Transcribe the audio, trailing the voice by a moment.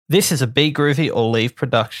This is a Be Groovy or Leave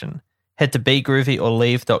production. Head to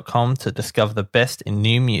begroovyorleave.com to discover the best in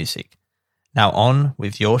new music. Now on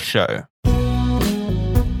with your show.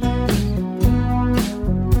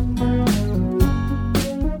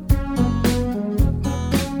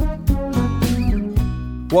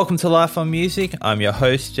 Welcome to Life on Music. I'm your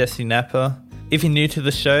host, Jesse Napper. If you're new to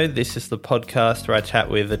the show, this is the podcast where I chat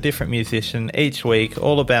with a different musician each week,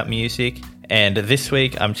 all about music. And this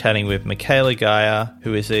week, I'm chatting with Michaela Gaia,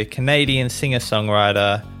 who is a Canadian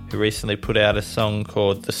singer-songwriter who recently put out a song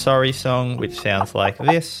called The Sorry Song, which sounds like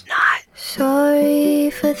this. Sorry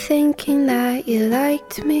for thinking that you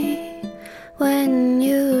liked me. When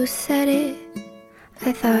you said it,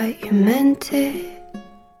 I thought you meant it.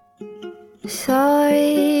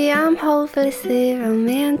 Sorry, I'm hopelessly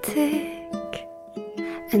romantic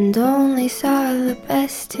and only saw the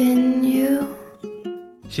best in you.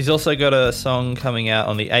 She's also got a song coming out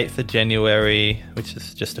on the 8th of January, which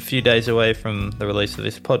is just a few days away from the release of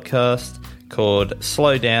this podcast, called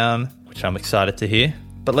Slow Down, which I'm excited to hear.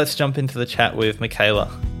 But let's jump into the chat with Michaela.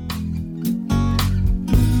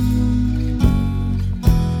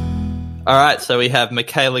 All right, so we have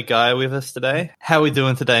Michaela Gaia with us today. How are we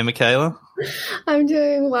doing today, Michaela? I'm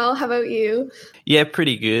doing well. How about you? Yeah,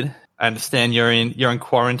 pretty good. I understand you're in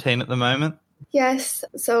quarantine at the moment. Yes.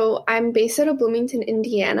 So I'm based out of Bloomington,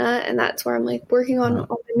 Indiana, and that's where I'm working on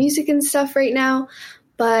all the music and stuff right now.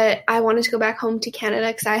 But I wanted to go back home to Canada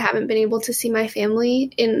because I haven't been able to see my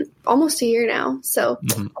family in almost a year now. So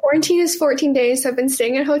Quarantine is 14 days. So I've been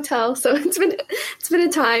staying at a hotel. So it's been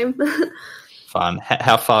a time. Fun.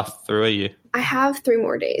 How far through are you? I have 3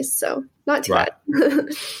 more days, so not too bad.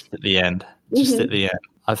 At the end. Just at the end.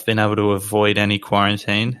 I've been able to avoid any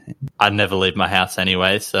quarantine. I never leave my house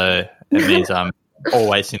anyway, so it means I'm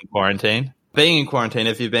always in quarantine. Being in quarantine,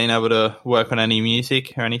 have you been able to work on any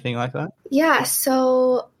music or anything like that? Yeah,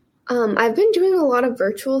 so I've been doing a lot of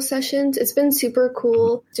virtual sessions. It's been super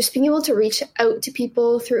cool just being able to reach out to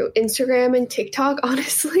people through Instagram and TikTok,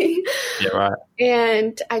 honestly. Yeah, right.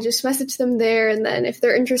 And I just message them there, and then if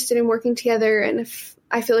they're interested in working together and if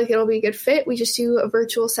I feel like it'll be a good fit, we just do a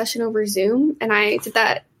virtual session over Zoom, and I did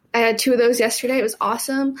that. I had 2 of those yesterday. It was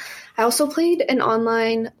awesome. I also played an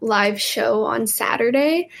online live show on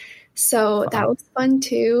Saturday, so that was fun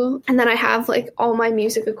too. And then I have all my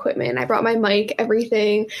music equipment. I brought my mic,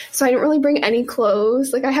 everything. So I didn't really bring any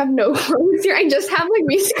clothes. I have no clothes here. I just have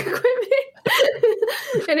music equipment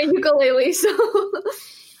and a ukulele. So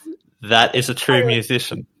that is a true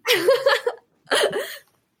musician.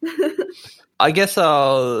 I guess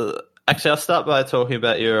I'll start by talking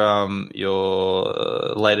about your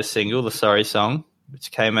latest single, The Sorry Song,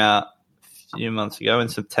 which came out a few months ago in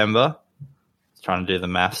September. Trying to do the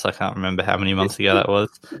maths. I can't remember how many months ago that was.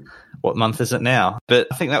 What month is it now? But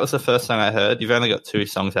I think that was the first song I heard. You've only got 2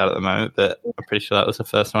 songs out at the moment, but I'm pretty sure that was the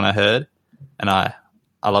first one I heard. And I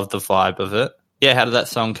love the vibe of it. Yeah, how did that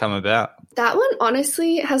song come about? That one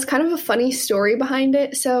honestly has kind of a funny story behind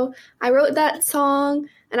it. So I wrote that song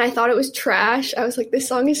and I thought it was trash. I was like, this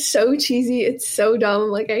song is so cheesy. It's so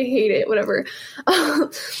dumb. I hate it, whatever.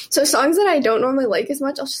 So songs that I don't normally like as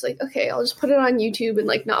much, I'll just okay, I'll just put it on YouTube and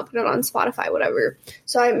not put it on Spotify, whatever.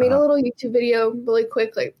 So I made a little YouTube video really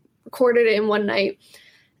quick, recorded it in one night.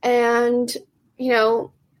 And,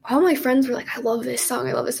 all my friends were like, I love this song.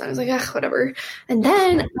 I was like, ugh, whatever. And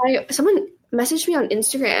then someone messaged me on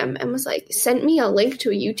Instagram and was sent me a link to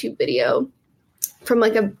a YouTube video from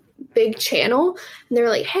a big channel, and they were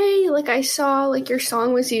like, hey, I saw your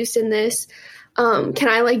song was used in this. Can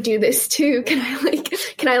I do this too? Can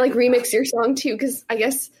I remix your song too? Because I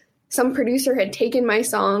guess some producer had taken my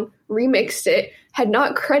song, remixed it, had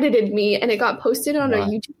not credited me, and it got posted on a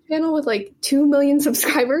YouTube channel with 2 million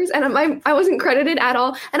subscribers, and I wasn't credited at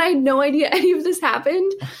all, and I had no idea any of this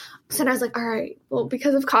happened. So then I was like, all right, well,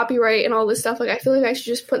 because of copyright and all this stuff, I feel like I should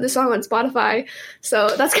just put this song on Spotify. So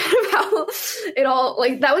that's kind of how it all,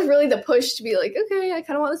 that was really the push to be okay, I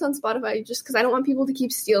kind of want this on Spotify just because I don't want people to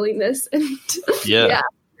keep stealing this. And yeah.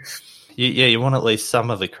 You want at least some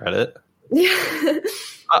of the credit. Yeah.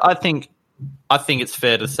 I think it's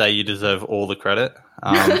fair to say you deserve all the credit.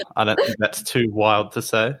 I don't think that's too wild to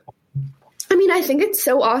say. I mean, I think it's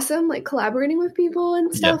so awesome, collaborating with people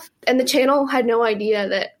and stuff. Yeah. And the channel had no idea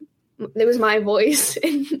that it was my voice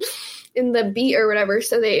in the beat or whatever,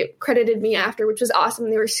 so they credited me after, which was awesome.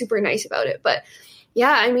 They were super nice about it. But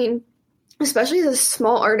yeah, I mean, especially as a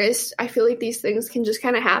small artist, I feel like these things can just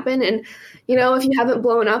kind of happen. And, if you haven't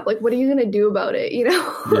blown up, what are you going to do about it?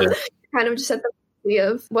 Kind of just at the mercy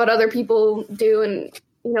of what other people do. And,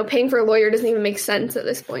 paying for a lawyer doesn't even make sense at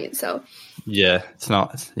this point. So yeah, it's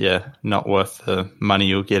not worth the money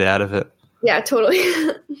you'll get out of it. Yeah, totally.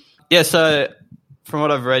 Yeah, so from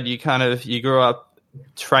what I've read, you grew up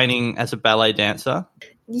training as a ballet dancer.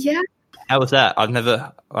 Yeah. How was that?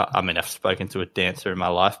 I've spoken to a dancer in my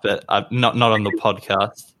life, but I've not on the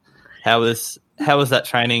podcast. How was that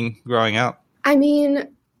training growing up? I mean,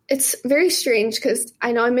 it's very strange because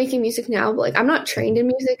I know I'm making music now, but like I'm not trained in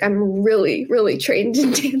music. I'm really, really trained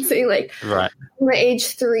in dancing. Like Right. from my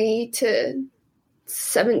age 3 to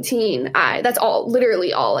 17, that's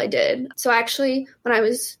literally all I did. So actually, when I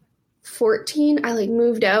was 14, I like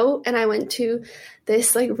moved out and I went to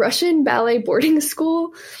this like Russian ballet boarding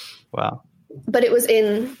school. Wow. But it was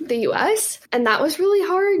in the US, and that was really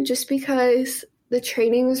hard just because the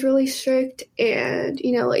training was really strict. And,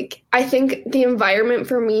 you know, like I think the environment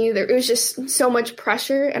for me, it was just so much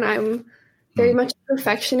pressure, and I'm very much a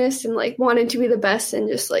perfectionist and like wanted to be the best and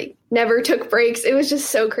just like never took breaks. It was just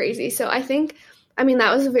so crazy. So I think,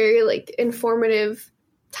 that was a very like informative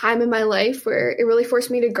time in my life where it really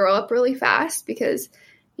forced me to grow up really fast because,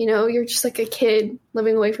 you know, you're just like a kid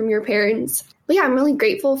living away from your parents. But yeah, I'm really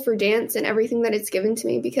grateful for dance and everything that it's given to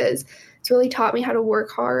me because it's really taught me how to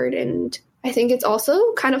work hard. And I think it's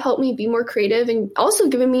also kind of helped me be more creative and also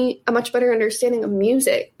given me a much better understanding of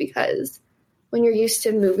music because when you're used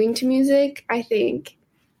to moving to music, I think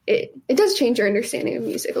it does change your understanding of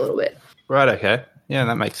music a little bit. Right, okay. Yeah,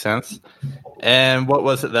 that makes sense. And what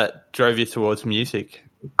was it that drove you towards music?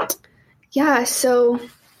 Yeah, so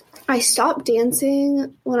I stopped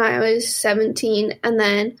dancing when I was 17, and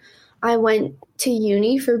then I went to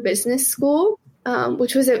uni for business school,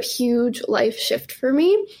 which was a huge life shift for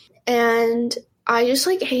me. And I just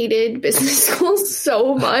like hated business school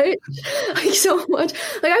so much, like so much.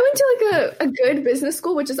 Like I went to like a good business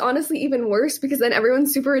school, which is honestly even worse because then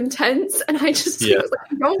everyone's super intense, and I just was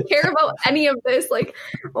like, I don't care about any of this. Like,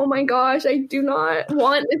 oh my gosh, I do not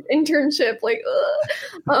want this internship. Like,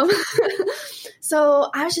 so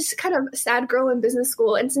I was just kind of a sad girl in business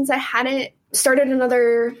school, and since I hadn't started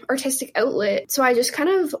another artistic outlet, so I just kind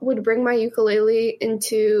of would bring my ukulele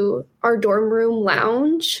into our dorm room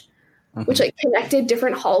lounge. Which like connected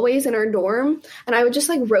different hallways in our dorm, and I would just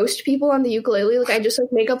like roast people on the ukulele. Like I just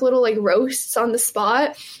like make up little like roasts on the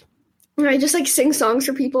spot, and I just like sing songs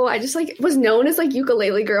for people. I just like was known as like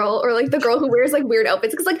ukulele girl, or like the girl who wears like weird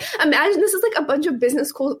outfits. Because like imagine this is like a bunch of business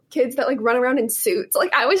school kids that like run around in suits.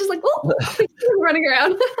 Like I was just like running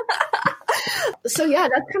around. So yeah,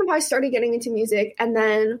 that's kind of how I started getting into music, and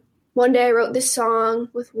then one day I wrote this song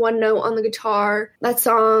with one note on the guitar. That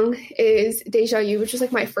song is Deja You, which is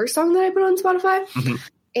like my first song that I put on Spotify. Mm-hmm.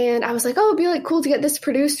 And I was like, oh, it'd be like cool to get this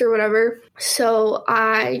produced or whatever. So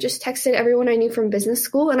I just texted everyone I knew from business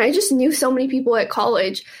school. And I just knew so many people at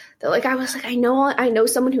college that like, I was like, I know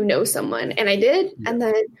someone who knows someone. And I did. Yeah. And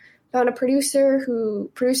then found a producer who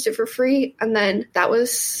produced it for free. And then that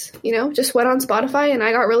was, you know, just went on Spotify, and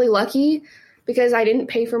I got really lucky. Because I didn't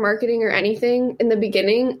pay for marketing or anything in the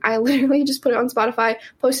beginning. I literally just put it on Spotify,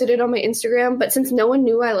 posted it on my Instagram. But since no one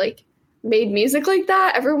knew I like made music like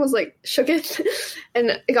that, everyone was like shook it.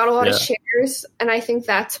 And it got a lot of shares. And I think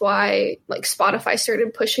that's why like Spotify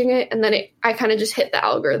started pushing it. And then I kind of just hit the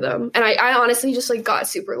algorithm. And I honestly just like got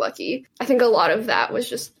super lucky. I think a lot of that was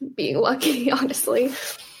just being lucky, honestly.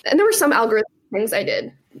 And there were some algorithm things I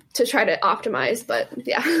did to try to optimize, but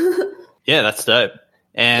yeah. Yeah, that's dope.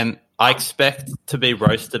 And I expect to be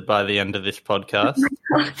roasted by the end of this podcast.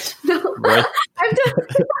 No.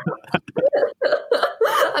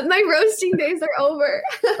 My roasting days are over.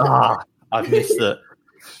 I've missed it.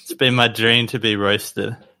 It's been my dream to be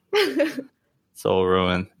roasted. It's all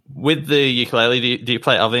ruined. With the ukulele, do you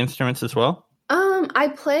play other instruments as well? I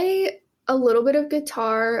play a little bit of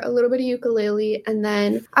guitar, a little bit of ukulele, and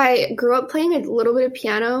then I grew up playing a little bit of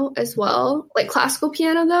piano as well, like classical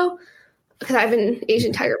piano though. Because I have an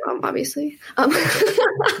Asian tiger mom, obviously. I'm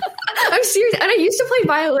serious. And I used to play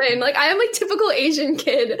violin. Like, I am like typical Asian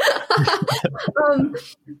kid.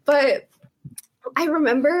 But I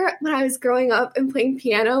remember when I was growing up and playing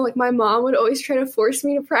piano, like my mom would always try to force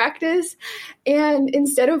me to practice. And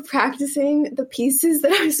instead of practicing the pieces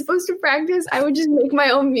that I was supposed to practice, I would just make my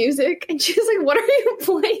own music. And she was like, what are you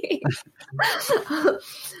playing?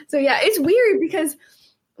 So yeah, it's weird because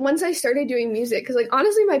once I started doing music, because like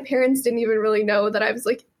honestly, my parents didn't even really know that I was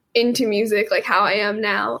like into music, like how I am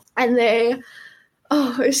now. And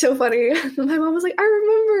it's so funny. My mom was like, I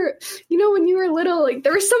remember, you know, when you were little, like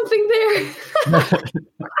there was something there.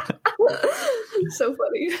 So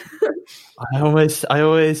funny. I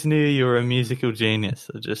always knew you were a musical genius.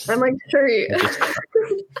 I'm like, sure.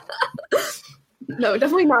 No,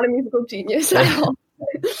 definitely not a musical genius at all.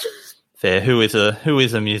 Fair. Who is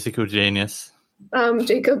a musical genius?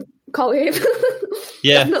 Jacob Collier.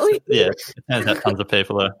 Yeah, Definitely. yeah. It turns out tons of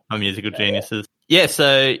people are musical geniuses. Yeah,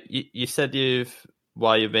 so you said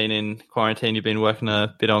while you've been in quarantine, you've been working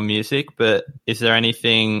a bit on music, but is there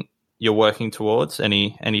anything you're working towards?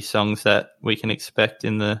 Any songs that we can expect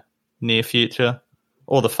in the near future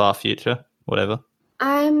or the far future, whatever?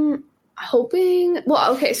 I'm hoping.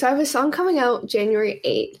 Well, okay, so I have a song coming out January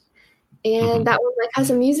 8th, and that one has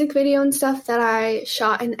a music video and stuff that I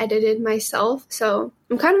shot and edited myself. So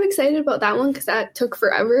I'm kind of excited about that one because that took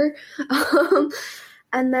forever.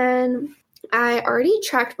 And then I already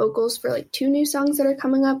tracked vocals for 2 new songs that are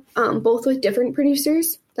coming up, both with different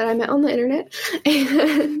producers that I met on the internet.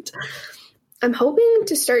 And I'm hoping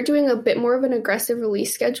to start doing a bit more of an aggressive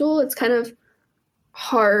release schedule. It's kind of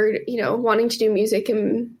hard, wanting to do music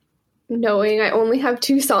and knowing I only have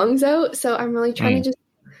 2 songs out. So I'm really trying to just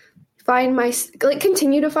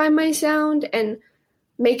continue to find my sound and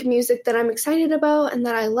make music that I'm excited about and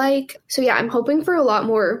that I like. So yeah, I'm hoping for a lot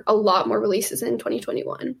more releases in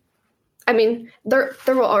 2021. I mean, there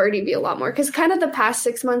will already be a lot more because kind of the past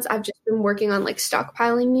 6 months I've just been working on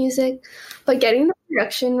stockpiling music, but getting the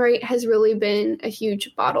production right has really been a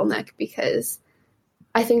huge bottleneck because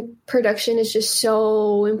I think production is just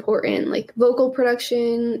so important. Vocal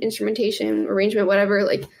production, instrumentation, arrangement, whatever,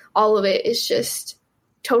 all of it is just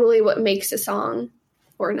totally what makes a song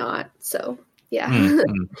or not. So yeah.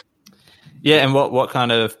 Yeah, and what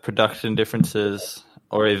kind of production differences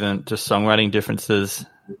or even just songwriting differences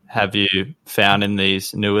have you found in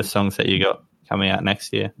these newer songs that you got coming out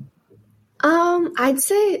next year? I'd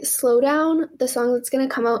say Slow Down, the song that's going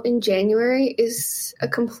to come out in January, is a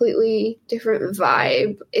completely different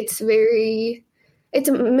vibe. It's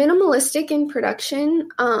minimalistic in production,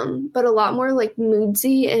 but a lot more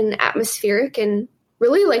moodsy and atmospheric and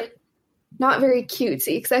really not very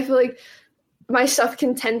cutesy because I feel like my stuff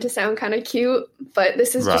can tend to sound kind of cute, but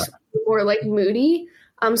this is just more moody.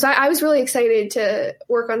 So I was really excited to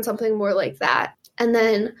work on something more like that. And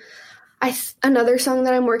then another song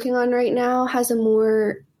that I'm working on right now has a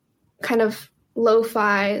more kind of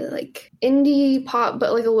lo-fi, indie pop,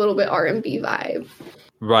 but a little bit R&B vibe.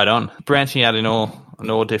 Right on. Branching out in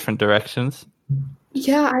all different directions.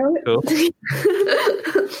 Yeah. Cool.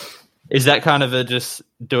 Is that kind of just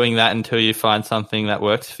doing that until you find something that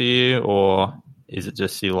works for you, or is it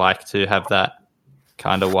just you like to have that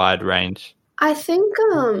kind of wide range? I think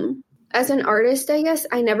as an artist, I guess,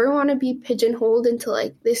 I never want to be pigeonholed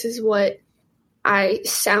into this is what I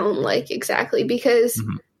sound like exactly, because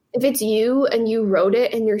if it's you and you wrote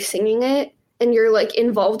it and you're singing it and you're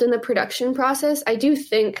involved in the production process, I do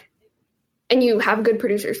think, and you have good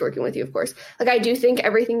producers working with you, of course, I do think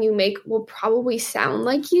everything you make will probably sound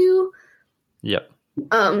like you. Yep.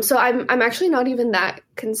 So I'm actually not even that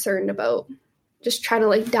concerned about just trying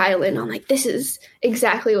to dial in on this is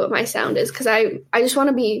exactly what my sound is, because I just want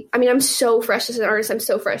to be, I'm so fresh as an artist, I'm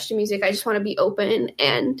so fresh to music, I just want to be open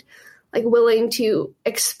and willing to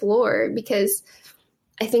explore, because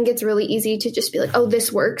I think it's really easy to just be oh,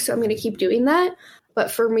 this works, so I'm going to keep doing that. But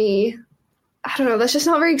for me, I don't know, that's just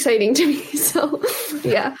not very exciting to me. So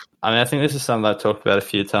yeah. I think this is something I've talked about a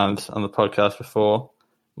few times on the podcast before,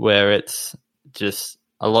 where it's just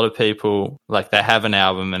a lot of people they have an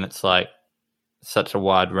album and it's such a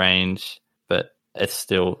wide range, but it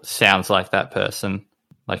still sounds like that person,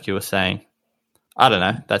 like you were saying. I don't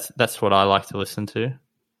know. That's what I like to listen to.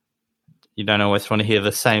 You don't always want to hear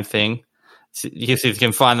the same thing. You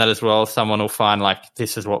can find that as well. Someone will find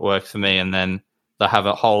this is what works for me, and then they'll have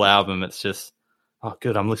a whole album. It's just, oh,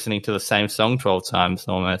 good, I'm listening to the same song 12 times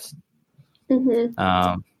almost.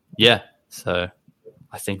 Yeah, so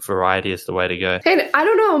I think variety is the way to go. And I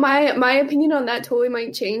don't know, my opinion on that totally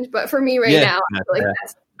might change, but for me now, I feel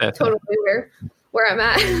that's totally where I'm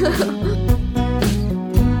at.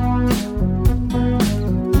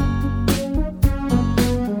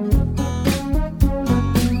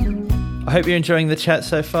 I hope you're enjoying the chat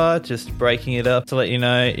so far. Just breaking it up to let you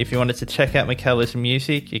know, if you wanted to check out Michaela's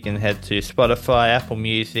music, you can head to Spotify, Apple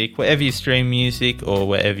Music, wherever you stream music or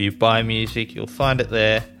wherever you buy music, you'll find it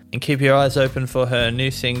there. And keep your eyes open for her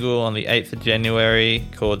new single on the 8th of January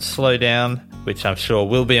called Slow Down, which I'm sure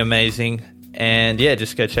will be amazing. And yeah,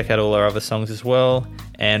 just go check out all her other songs as well.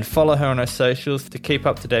 And follow her on her socials to keep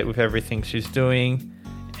up to date with everything she's doing.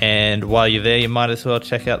 And while you're there, you might as well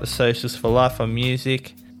check out the socials for Life on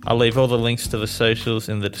Music. I'll leave all the links to the socials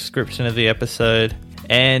in the description of the episode.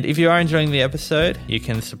 And if you are enjoying the episode, you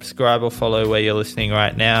can subscribe or follow where you're listening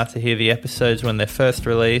right now to hear the episodes when they're first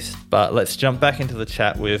released. But let's jump back into the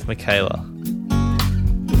chat with Michaela.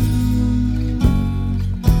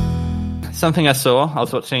 Something I saw, I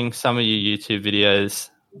was watching some of your YouTube videos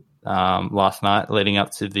last night leading up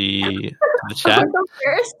to the the chat. I'm so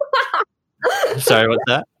embarrassed. Sorry, what's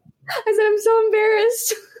that? I said I'm so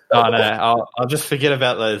embarrassed. Oh no, I'll just forget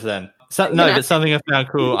about those then. But something I found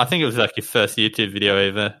cool. I think it was like your first YouTube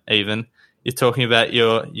video. Even you're talking about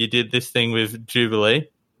you did this thing with Jubilee.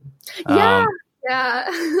 Yeah.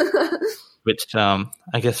 Which I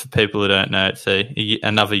guess for people who don't know, it's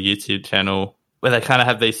another YouTube channel where they kind of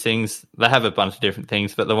have these things. They have a bunch of different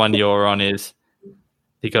things, but the one you're on is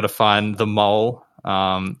you got to find the mole.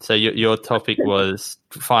 So your topic was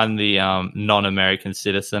find the non-American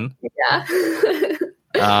citizen. Yeah.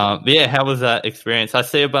 Yeah, how was that experience? I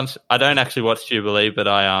see a bunch. I don't actually watch Jubilee, but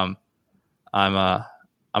I'm a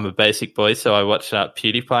basic boy, so I watch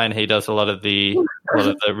PewDiePie, and he does a lot of the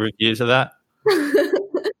reviews of that.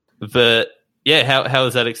 But yeah, how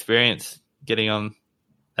was that experience getting on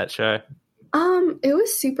that show? It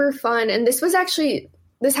was super fun, and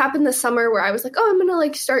this happened this summer where I was like, oh, I'm gonna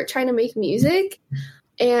like start trying to make music,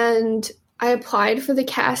 and I applied for the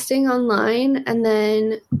casting online, and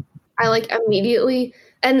then I like immediately.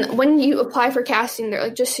 And when you apply for casting, they're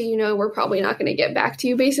like, just so you know, we're probably not going to get back to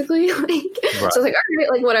you, basically. Right. So I was like, all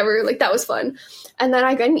right, like whatever, like that was fun. And then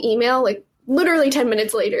I got an email like literally 10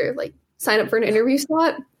 minutes later, like sign up for an interview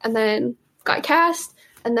slot, and then got cast.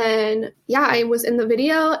 And then, yeah, I was in the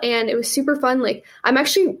video, and it was super fun. Like, I'm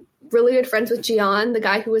actually really good friends with Gian, the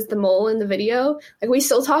guy who was the mole in the video. Like, we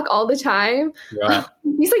still talk all the time. Right.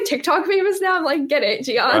 He's like TikTok famous now. I'm like, get it,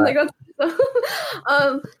 Gian. Right. Like, that's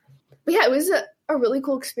but yeah, it was a really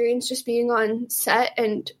cool experience just being on set.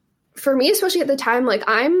 And for me, especially at the time, like,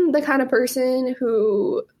 I'm the kind of person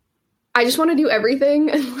who I just want to do everything.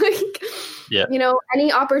 And like, yeah, you know,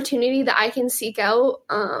 any opportunity that I can seek out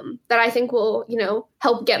that I think will, you know,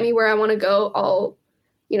 help get me where I want to go, I'll,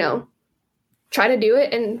 you know, try to do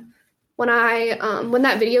it. And when when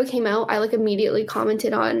that video came out, I like immediately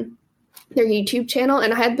commented on their YouTube channel,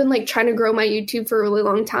 and I had been like trying to grow my YouTube for a really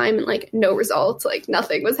long time, and like no results, like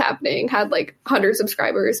nothing was happening. Had like 100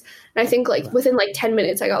 subscribers, and I think like within like 10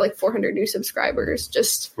 minutes I got like 400 new subscribers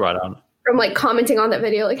just right on from like commenting on that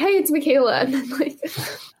video, like, hey, it's Michaela. And then like,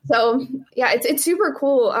 so yeah, it's super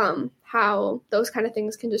cool how those kind of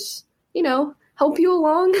things can just, you know, help you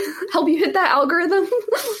along, help you hit that algorithm.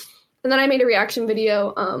 And then I made a reaction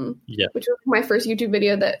video, which was my first YouTube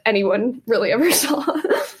video that anyone really ever saw.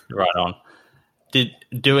 Right on.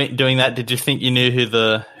 Doing that, did you think you knew who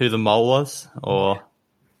the mole was, or?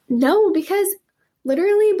 No, because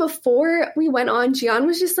literally before we went on, Gian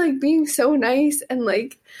was just like being so nice and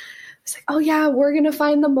like, it's like, oh yeah, we're gonna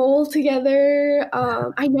find the mole together.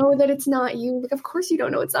 I know that it's not you. Like, of course you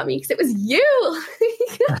don't know it's not me because it was you.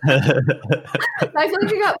 I feel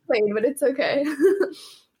like I got played, but it's okay.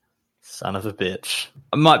 Son of a bitch.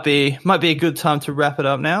 It might be a good time to wrap it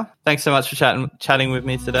up now. Thanks so much for chatting with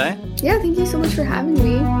me today. Yeah, thank you so much for having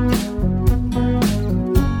me.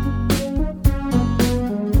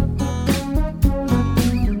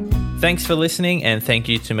 Thanks for listening, and thank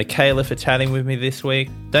you to Michaela for chatting with me this week.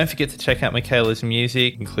 Don't forget to check out Michaela's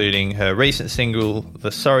music, including her recent single,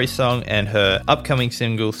 The Sorry Song, and her upcoming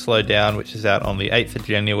single, Slow Down, which is out on the 8th of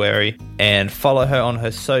January. And follow her on her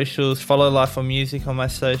socials. Follow Life on Music on my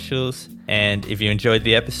socials. And if you enjoyed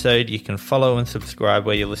the episode, you can follow and subscribe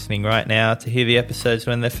where you're listening right now to hear the episodes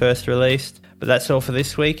when they're first released. But that's all for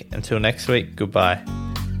this week. Until next week, goodbye.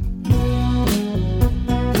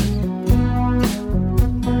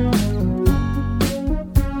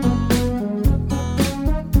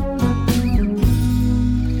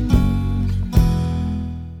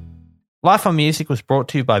 Life on Music was brought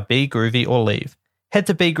to you by Be Groovy or Leave. Head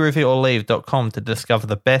to begroovyorleave.com to discover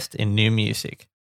the best in new music.